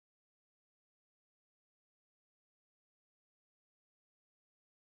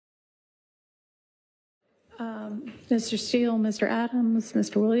Mr. Steele, Mr. Adams,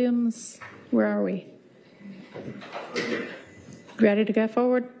 Mr. Williams, where are we? Ready to go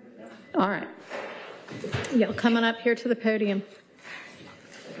forward? All right. Y'all coming up here to the podium.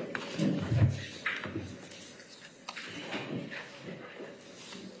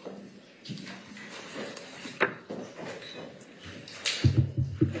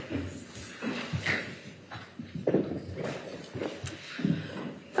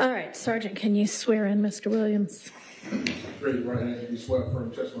 All right, Sergeant, can you swear in Mr. Williams? Raise your right hand. You swear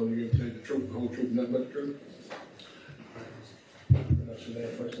affirm testimony you give to the truth, the whole truth, and nothing but the truth. Pronounce your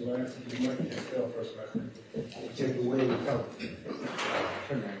name first and last. You might spell first and last. Jeffrey Williams.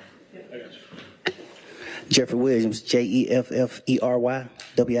 Jeffrey Williams, Jeffery,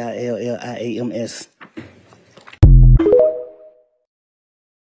 Williams.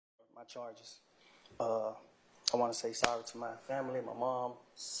 My charges. I want to say sorry to my family, my mom.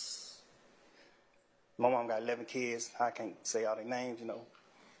 My mom got 11 kids. I can't say all their names, you know.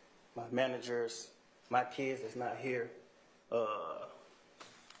 My managers, my kids that's not here.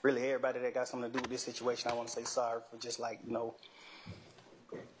 Really everybody that got something to do with this situation, I want to say sorry for just like, you know,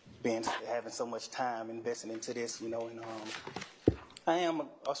 having so much time invested into this, you know. And I am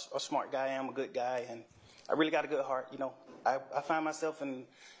a smart guy. I am a good guy, and I really got a good heart, you know. I find myself in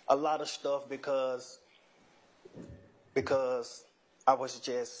a lot of stuff because I was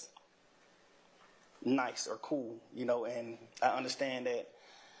just nice or cool, you know, and I understand that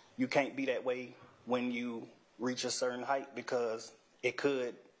you can't be that way when you reach a certain height because it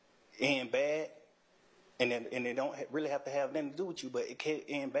could end bad, and it don't really have to have nothing to do with you, but it could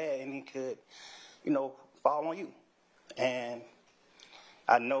end bad and it could, you know, fall on you. And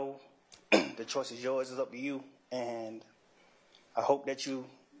I know the choice is yours, it's up to you, and I hope that you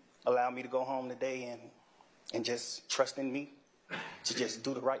allow me to go home today and just trust in me to just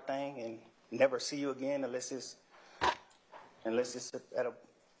do the right thing and never see you again unless it's at a,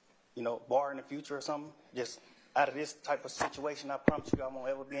 you know, bar in the future or something. Just out of this type of situation, I promise you I won't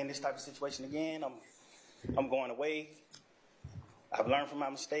ever be in this type of situation again. I'm going away. I've learned from my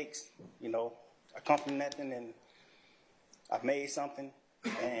mistakes. You know, I come from nothing and I've made something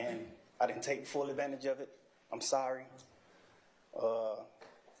and I didn't take full advantage of it. I'm sorry.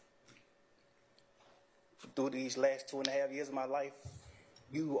 Through these last 2.5 years of my life,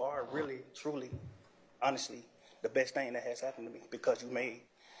 you are really, truly, honestly, the best thing that has happened to me because you made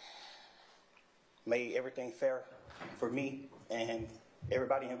everything fair for me and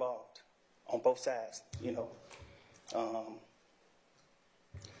everybody involved on both sides, you know.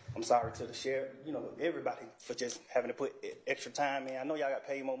 I'm sorry to the sheriff, you know, everybody for just having to put extra time in. I know y'all got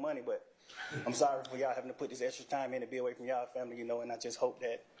paid more money, but I'm sorry for y'all having to put this extra time in to be away from y'all family, you know, and I just hope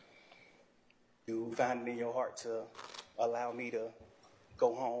that you find it in your heart to allow me to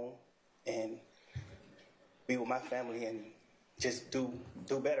go home and be with my family and just do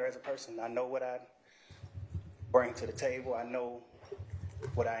better as a person. I know what I bring to the table. I know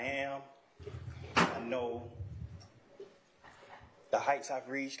what I am. I know the heights I've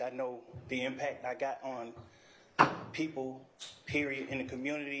reached. I know the impact I got on people, period, in the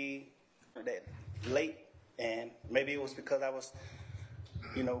community that late. And maybe it was because I was,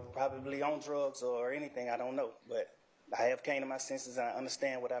 you know, probably on drugs or anything, I don't know. But I have came to my senses and I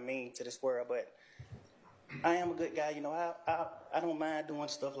understand what I mean to this world. But I am a good guy, you know. I don't mind doing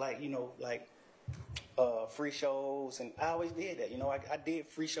stuff like, you know, like free shows, and I always did that. You know, I did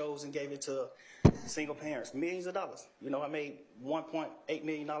free shows and gave it to single parents, millions of dollars. You know, I made $1.8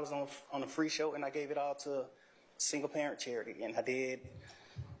 million on a free show, and I gave it all to single parent charity. And I did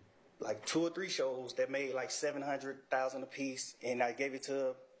like 2 or 3 shows that made like $700,000 a piece, and I gave it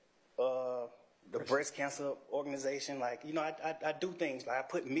to the breast cancer organization. Like, you know, I do things like I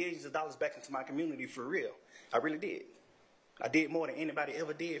put millions of dollars back into my community for real. I really did. I did more than anybody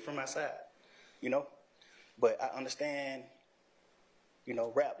ever did from my side, you know. But I understand, you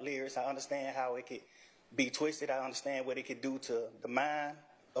know, rap lyrics. I understand how it could be twisted. I understand what it could do to the mind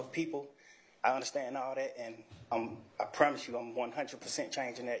of people. I understand all that, and I promise you I'm 100%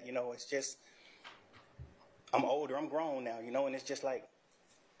 changing that. You know, it's just, I'm older, I'm grown now, you know, and it's just like,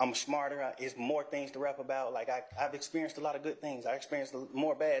 I'm smarter. It's more things to rap about. Like, I've experienced a lot of good things. I experienced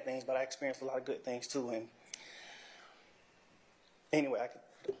more bad things, but I experienced a lot of good things too. And anyway,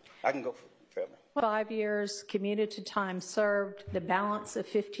 I can go forever. 5 years commuted to time served, the balance of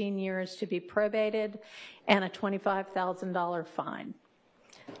 15 years to be probated, and a $25,000 fine.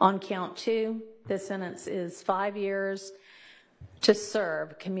 On count 2, the sentence is 5 years to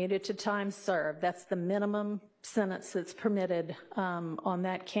serve, commuted to time served. That's the minimum sentence that's permitted on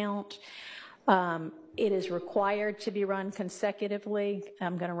that count. It is required to be run consecutively.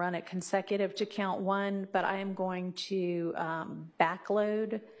 I'm going to run it consecutive to count 1, but I am going to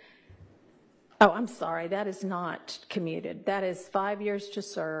backload. Oh, I'm sorry, that is not commuted. That is 5 years to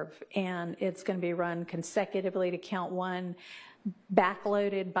serve, and it's going to be run consecutively to count 1,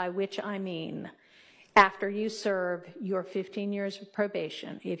 backloaded, by which I mean after you serve your 15 years of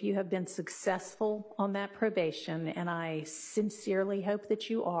probation, if you have been successful on that probation, and I sincerely hope that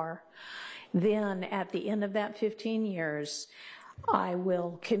you are, then at the end of that 15 years, I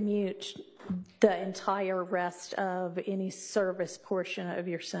will commute the entire rest of any service portion of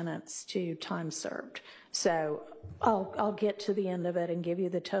your sentence to time served. So I'll get to the end of it and give you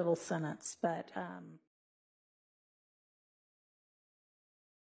the total sentence, but